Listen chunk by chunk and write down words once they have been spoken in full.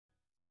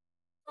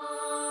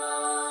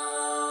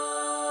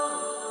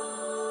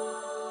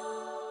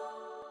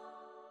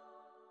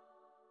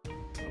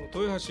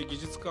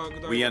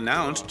We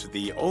announced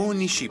the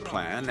Onishi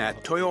plan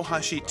at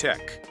Toyohashi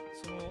Tech.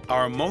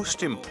 Our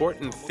most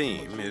important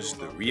theme is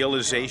the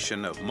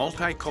realization of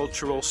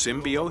multicultural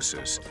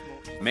symbiosis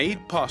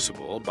made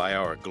possible by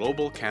our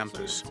global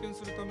campus.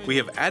 We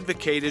have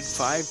advocated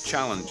 5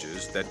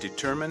 challenges that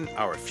determine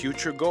our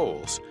future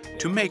goals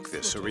to make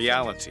this a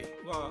reality.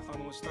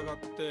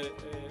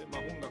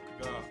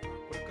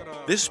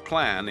 This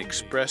plan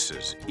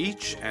expresses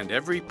each and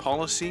every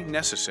policy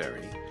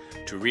necessary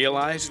to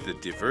realize the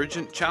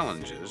divergent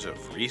challenges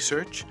of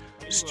research,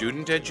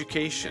 student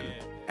education,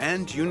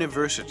 and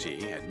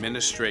university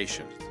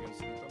administration.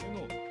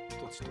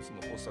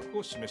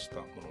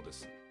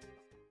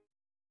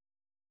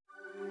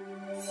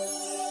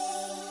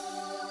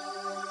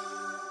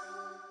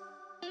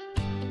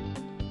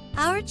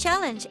 Our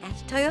challenge at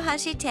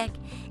Toyohashi Tech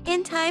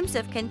in times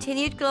of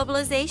continued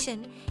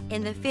globalization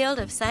in the field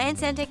of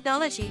science and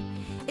technology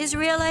is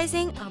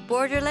realizing a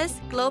borderless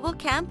global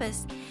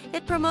campus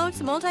that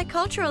promotes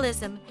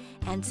multiculturalism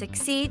and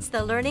succeeds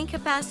the learning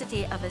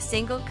capacity of a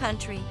single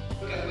country.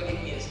 Look at what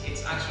it means.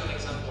 It's actually an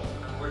example.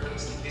 I'm working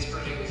this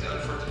project is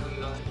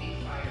unfortunately not to be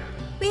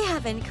fired. We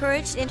have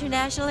encouraged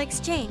international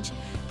exchange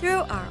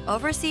through our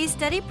overseas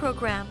study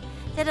program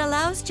that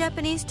allows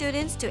Japanese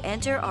students to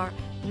enter our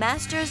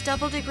Master's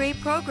Double Degree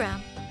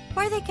program,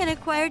 where they can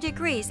acquire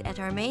degrees at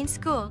our main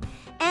school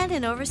and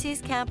an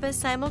overseas campus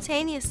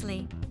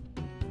simultaneously.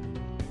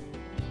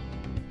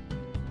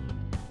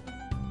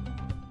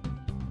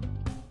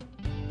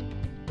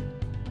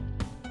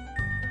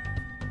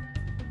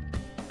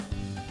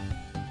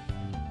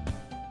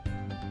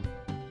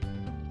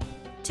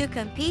 To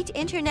compete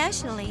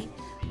internationally,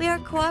 we are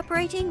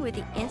cooperating with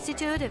the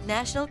Institute of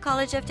National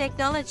College of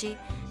Technology,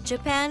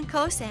 Japan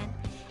Kosen,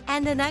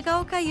 and the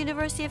Nagaoka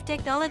University of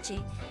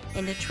Technology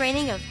in the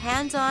training of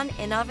hands-on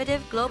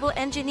innovative global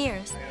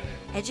engineers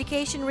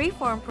education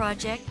reform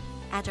project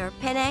at our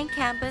Penang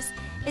campus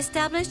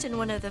established in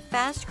one of the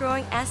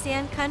fast-growing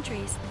ASEAN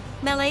countries,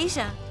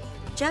 Malaysia.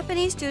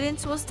 Japanese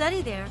students will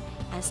study there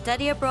as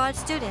study abroad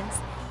students,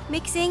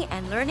 mixing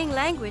and learning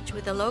language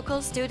with the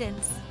local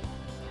students.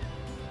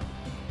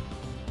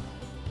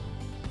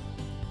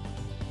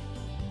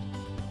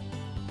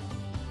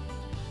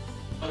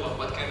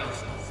 What kind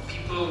of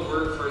people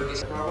work for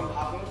this program?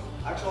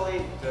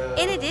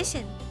 In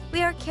addition,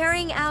 we are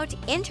carrying out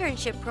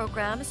internship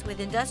programs with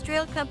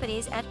industrial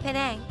companies at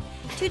Penang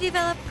to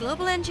develop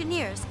global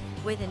engineers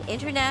with an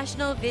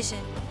international vision.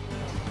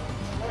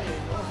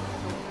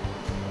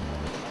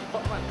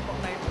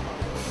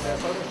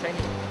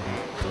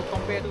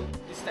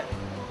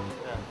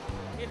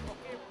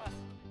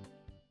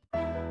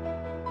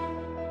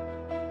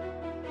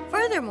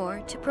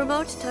 Furthermore, to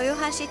promote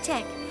Toyohashi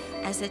Tech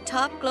as a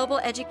top global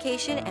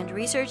education and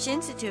research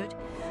institute,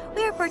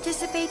 we are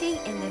participating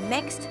in the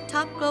next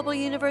Top Global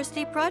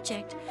University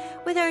project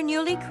with our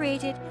newly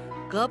created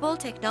Global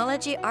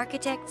Technology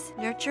Architects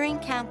Nurturing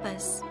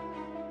Campus.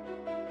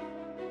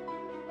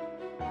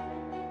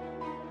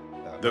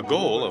 The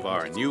goal of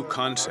our new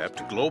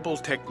concept Global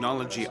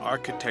Technology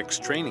Architects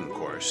training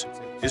course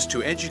is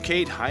to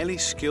educate highly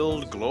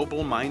skilled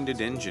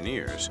global-minded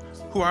engineers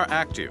who are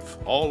active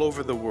all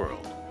over the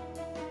world.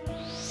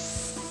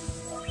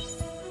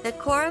 The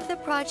core of the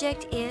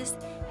project is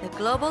the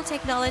Global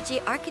Technology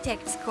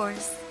Architects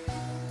course.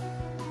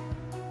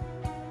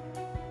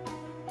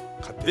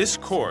 This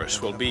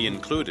course will be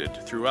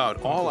included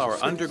throughout all our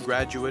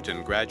undergraduate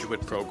and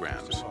graduate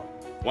programs.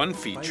 One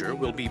feature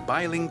will be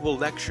bilingual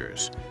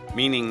lectures,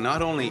 meaning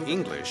not only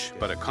English,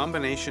 but a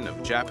combination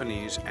of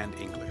Japanese and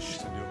English.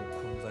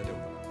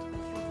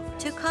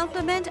 To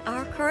complement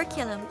our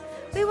curriculum,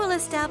 we will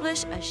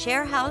establish a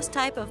share house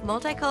type of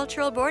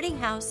multicultural boarding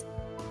house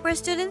where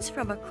students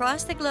from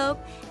across the globe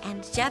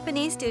and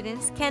Japanese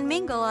students can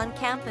mingle on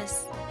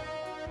campus.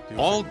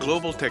 All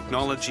Global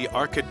Technology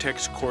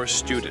Architects course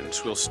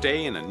students will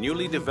stay in a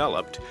newly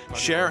developed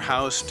share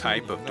house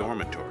type of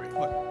dormitory.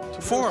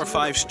 4 or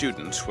 5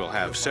 students will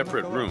have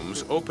separate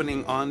rooms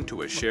opening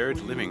onto a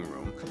shared living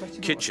room,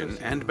 kitchen,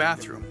 and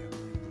bathroom.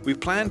 We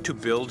plan to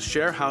build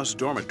share house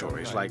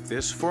dormitories like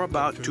this for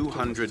about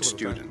 200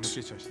 students.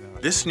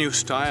 This new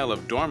style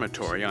of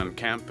dormitory on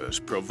campus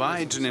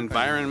provides an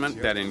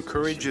environment that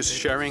encourages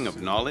sharing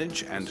of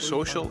knowledge and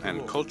social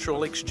and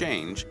cultural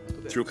exchange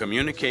through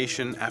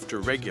communication after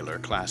regular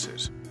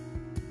classes.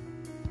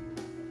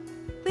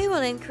 We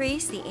will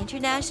increase the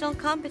international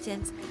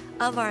competence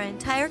of our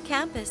entire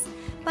campus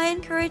by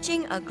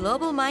encouraging a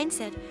global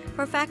mindset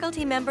for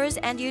faculty members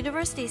and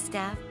university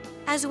staff,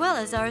 as well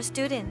as our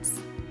students.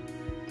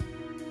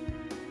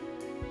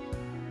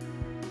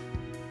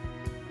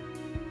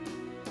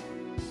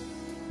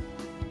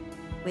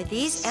 With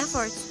these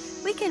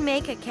efforts, we can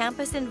make a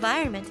campus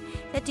environment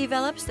that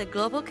develops the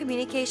global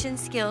communication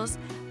skills,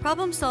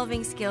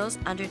 problem-solving skills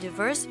under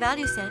diverse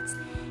value sets,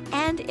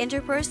 and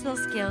interpersonal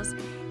skills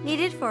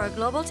needed for a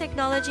global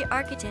technology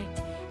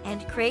architect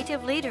and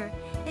creative leader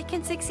that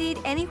can succeed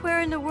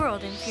anywhere in the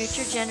world in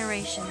future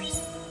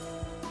generations.